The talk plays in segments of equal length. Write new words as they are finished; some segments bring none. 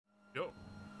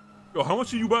Yo, how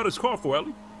much did you buy this car for,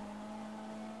 Ellie?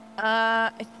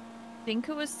 I think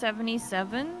it was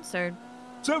 77. So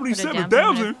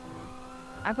 77,000.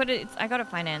 I got it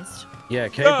financed. Yeah,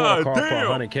 K bought a car for damn.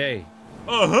 100K.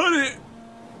 100.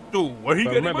 Dude, where he But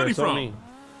get the remember, money it's from? only...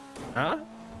 Huh?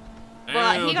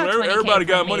 Well, he got 20K everybody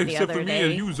got from money me the except for other me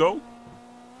and day. you, Zo.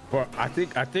 Bro, I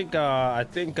think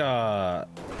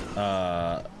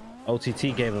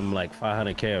OTT gave him like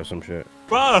 500K or some shit.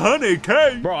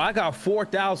 500K. Bro, I got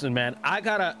 4,000, man.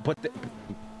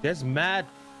 There's mad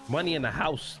money in the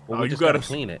house, but we just gotta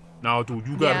clean it. No, dude,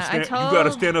 you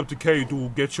gotta stand up to K,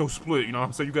 dude. Get your split. You know what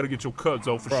I'm saying? You gotta get your cut,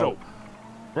 Zo, for sure.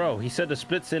 Bro, he said the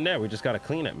split's in there. We just gotta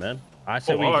clean it, man. I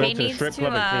said we all go right. to the strip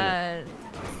club and clean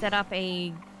it. Set up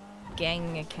a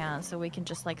gang account so we can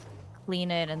just like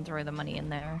clean it and throw the money in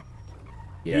there.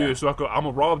 Yeah, so I'm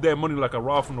gonna rob that money like I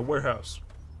robbed from the warehouse.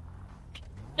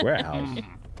 Warehouse?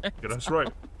 Yeah, that's right.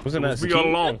 Wasn't it that was me all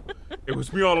along. It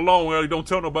was me all along, Ellie. Don't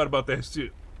tell nobody about that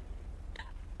shit.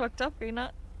 Fucked up, you're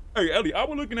not. Hey, Ellie, I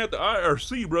was looking at the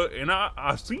IRC, bro, and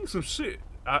I seen some shit.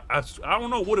 I don't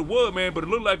know what it was, man, but it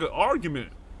looked like an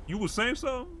argument. You was saying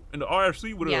something in the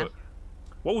IRC with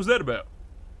what was that about?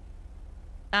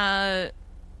 The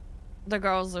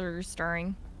girls are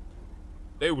stirring.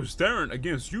 They were staring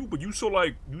against you, but you so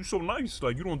nice,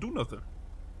 like you don't do nothing.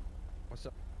 What's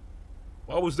up?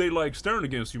 Why was they like staring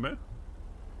against you, man?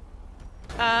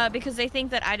 Because they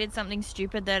think that I did something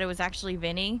stupid, that it was actually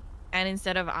Vinny, and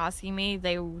instead of asking me,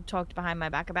 they talked behind my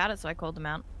back about it, so I called them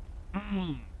out.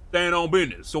 Staying on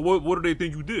business. So what do they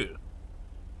think you did?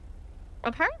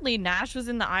 Apparently Nash was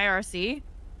in the IRC.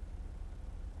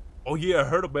 Oh yeah, I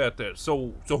heard about that.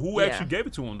 So who actually gave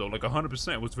it to him though? Like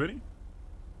 100% was Vinny?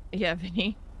 Yeah,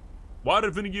 Vinny. Why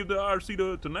did Vinny give the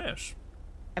IRC to Nash?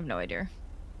 I have no idea.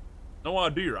 No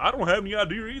idea. I don't have any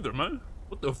idea either, man.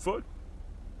 What the fuck?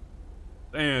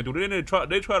 Damn, dude,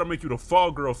 they try to make you the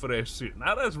fall girl for that shit.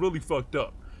 Now that's really fucked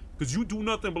up. Cause you do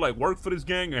nothing but like work for this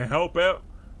gang and help out.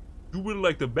 You really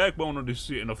like the backbone of this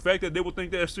shit. And the fact that they would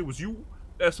think that shit was you,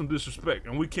 that's some disrespect.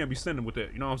 And we can't be sending with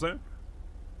that. You know what I'm saying?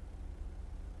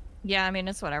 Yeah, I mean,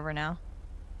 it's whatever now.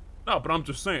 No, but I'm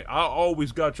just saying, I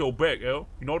always got your back, El.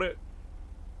 You know that?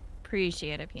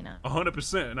 Appreciate it, Peanut.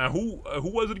 100%. Now, who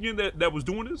was it again that was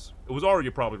doing this? It was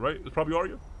Arya probably, right? It was probably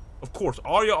Arya? Of course.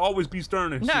 Arya always be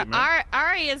stern and shit, man.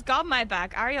 Arya's got my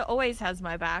back. Arya always has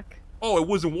my back. Oh, it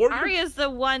wasn't Warrior? Arya's the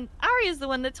one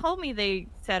that told me they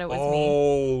said it was me.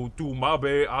 Oh, dude, my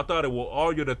bad. I thought it was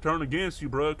Arya that turned against you,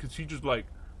 bro. Cause she just like,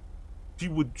 she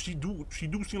do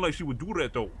seem like she would do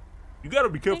that though. You gotta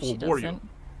be careful with Warrior.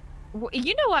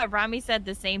 You know what? Rami said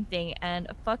the same thing, and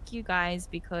fuck you guys,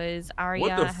 because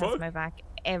Arya has my back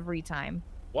every time.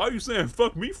 Why are you saying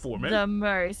fuck me for, man? The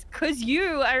most. Because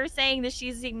you are saying that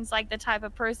she seems like the type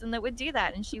of person that would do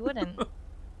that, and she wouldn't.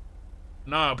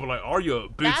 Nah, but like Arya a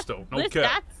bitch though. No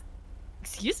cap.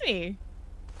 Excuse me.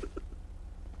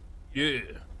 Yeah.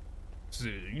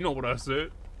 See, you know what I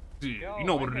said. See, you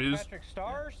know what it is. Patrick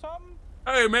Star or something?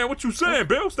 Hey man, what you saying,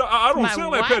 Bill? I don't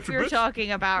sound like Patrick. You're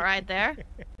talking about right there.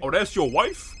 Oh, that's your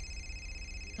wife?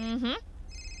 Mm-hmm.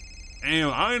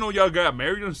 Damn, I ain't know y'all got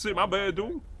married and shit. My bad,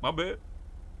 dude. My bad.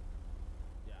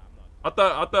 I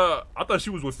thought she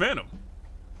was with Phantom.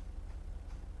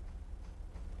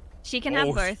 She can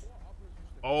have both.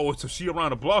 Oh, so she around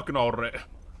the block and all that.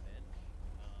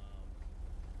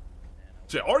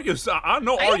 Shit, Arya, I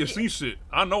know Arya seen shit.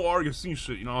 I know Arya seen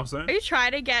shit. You know what I'm saying? Are you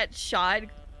trying to get shot?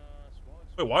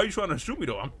 Wait, why are you trying to shoot me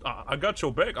though? I got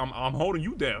your back. I'm holding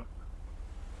you down.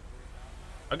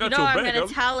 I got your back. I'm gonna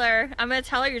tell her. I'm gonna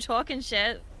tell her you're talking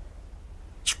shit.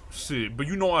 Shit, but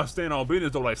you know I stand on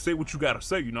business though. Like, say what you gotta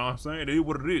say. You know what I'm saying? It is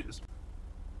what it is.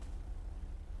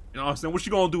 You know what I'm saying? What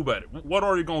you gonna do about it? What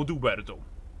are you gonna do about it though?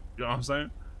 You know what I'm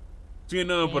saying? She ain't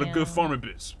nothing but a good farming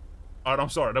bitch. All right, I'm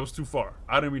sorry. That was too far.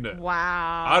 I didn't mean that.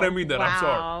 Wow. I didn't mean that. Wow. I'm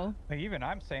sorry. Like, even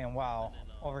I'm saying wow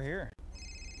over here.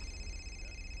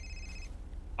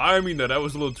 I didn't mean that. That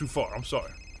was a little too far. I'm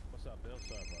sorry. What's up, Bill?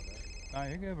 Sorry about that. No,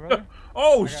 you're good, brother.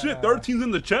 Oh shit, 13's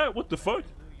in the chat. What the fuck?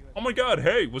 Oh my god.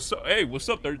 Hey, what's up? Hey, what's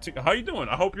up, 13? How you doing?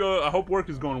 I hope work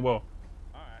is going well.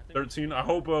 13. I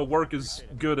hope work is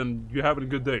good and you're having a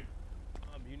good day.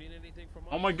 You need anything from us?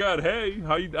 Oh my god. Hey,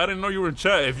 how you? I didn't know you were in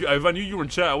chat. If I knew you were in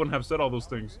chat, I wouldn't have said all those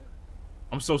things.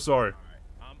 I'm so sorry.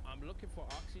 I'm looking for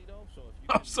Oxy though, so if you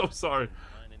I'm so sorry.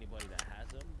 find anybody that has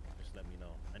them, just let me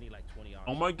know. I need like 20 hours.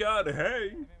 Oh my god.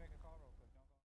 Hey.